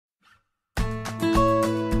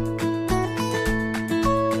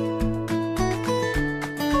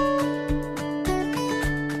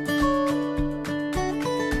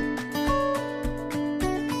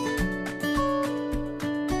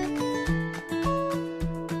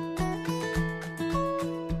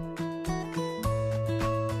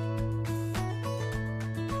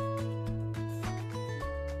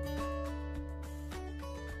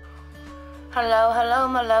Hello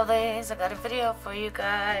my lovelies, I got a video for you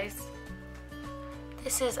guys.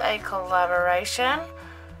 This is a collaboration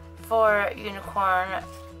for unicorn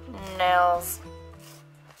nails.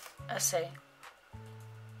 Let's see.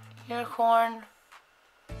 Unicorn.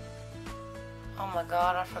 Oh my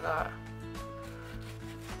god, I forgot.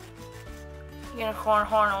 Unicorn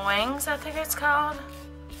horn and wings, I think it's called.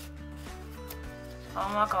 Oh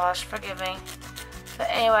my gosh, forgive me. But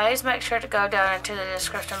anyways, make sure to go down into the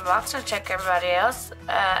description box and check everybody else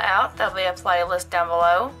out. There'll be a playlist down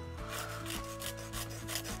below.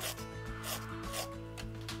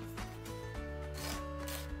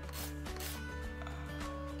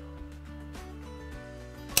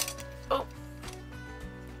 Oh.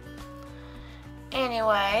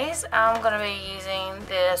 Anyways, I'm going to be using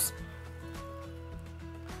this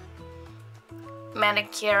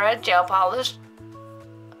Maniology gel polish.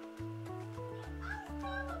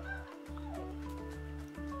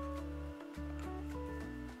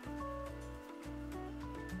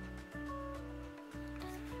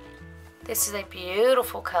 This is a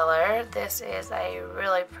beautiful color. This is a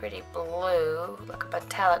really pretty blue, like a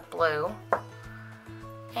metallic blue.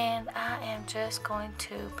 And I am just going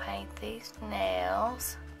to paint these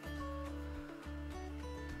nails.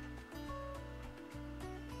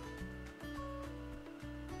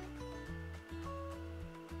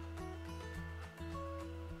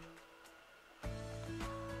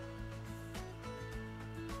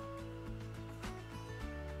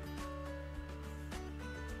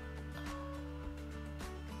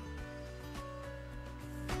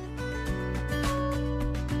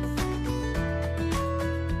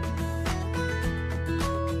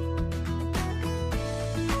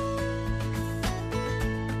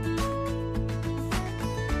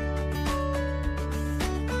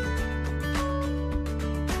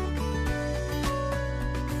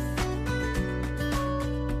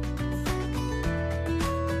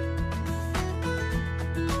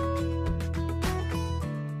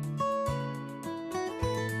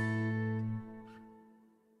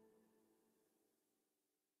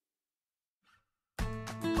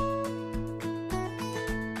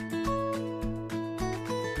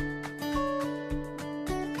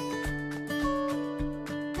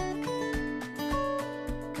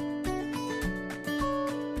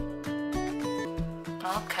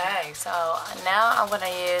 Okay, so now I'm going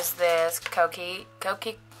to use this Kokiku,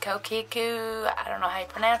 I don't know how you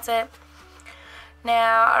pronounce it.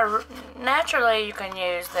 Now, naturally you can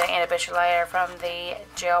use the inhibition layer from the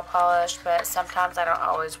gel polish, but sometimes that don't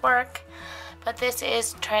always work. But this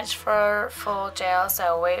is transfer full gel,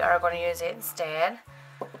 so we are going to use it instead.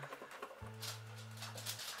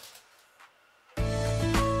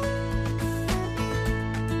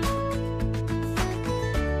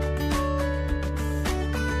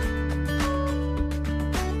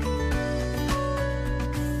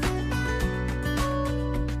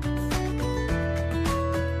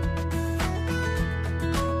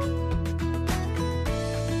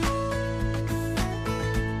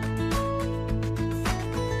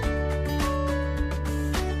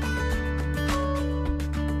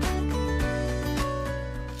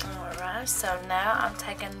 So now I'm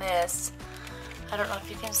taking this, I don't know if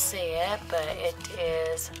you can see it, but it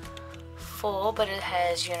is full, but it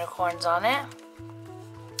has unicorns on it.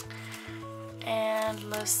 And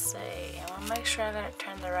let's see, I want to make sure I got it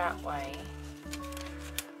turned the right way.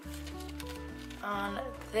 On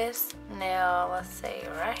this nail, let's see,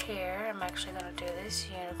 right here, I'm actually going to do this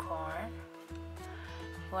unicorn.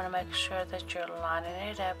 You want to make sure that you're lining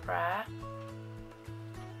it up right.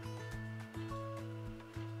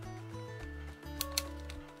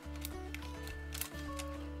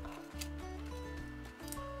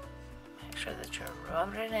 Make sure that you're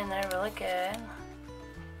rubbing it in there really good.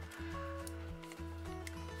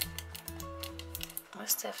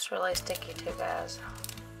 This stuff's really sticky too, guys.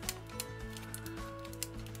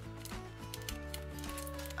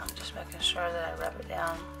 I'm just making sure that I rub it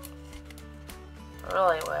down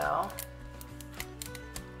really well.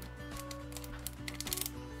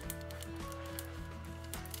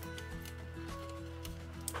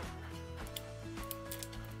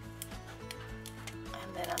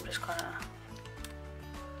 And then I'm just gonna,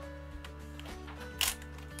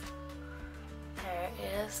 there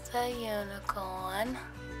is the unicorn.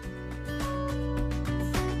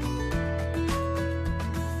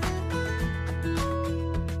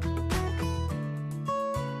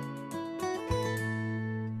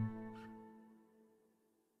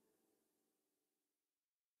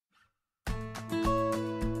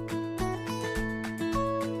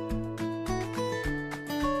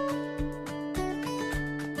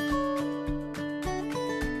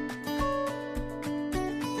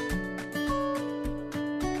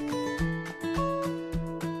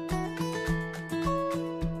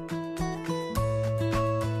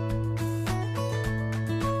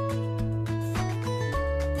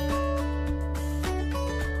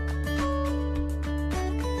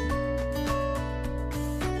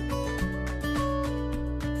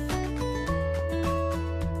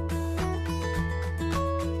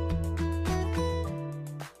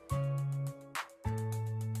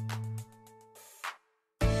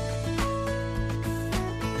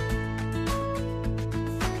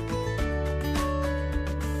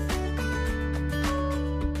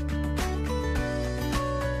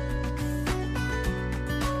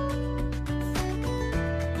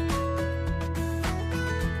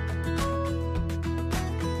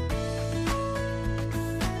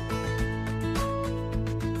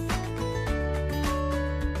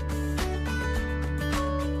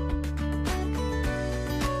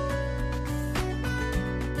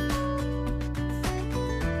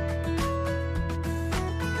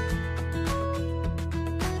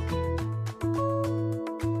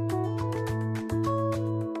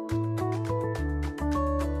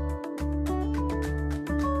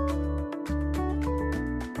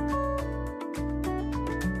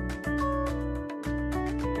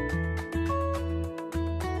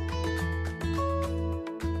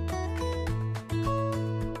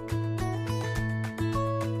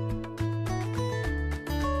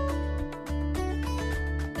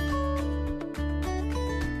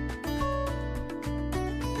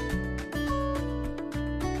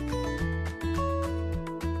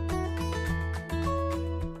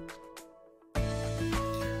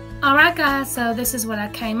 Alright guys, so this is what I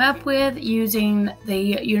came up with using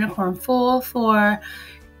the unicorn foil for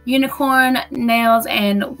unicorn nails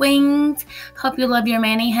and wings. Hope you love your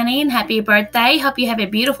Manny, honey, and happy birthday. Hope you have a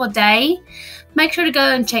beautiful day. Make sure to go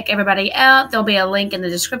and check everybody out. There'll be a link in the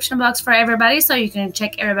description box for everybody so you can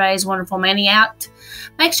check everybody's wonderful Manny out.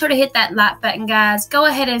 Make sure to hit that like button, guys. Go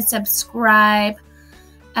ahead and subscribe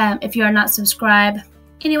if you are not subscribed.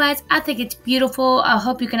 Anyways, I think it's beautiful. I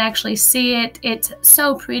hope you can actually see it. It's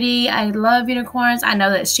so pretty. I love unicorns. I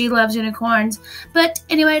know that she loves unicorns. But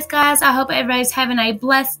anyways, guys, I hope everybody's having a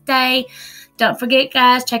blessed day. Don't forget,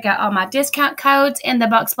 guys, check out all my discount codes in the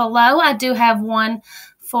box below. I do have one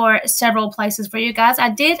for several places for you guys. I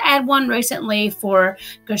did add one recently for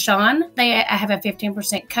Gershon. I have a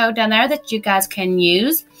 15% code down there that you guys can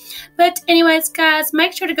use. But anyways, guys,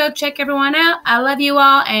 make sure to go check everyone out. I love you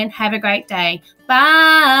all and have a great day. Bye.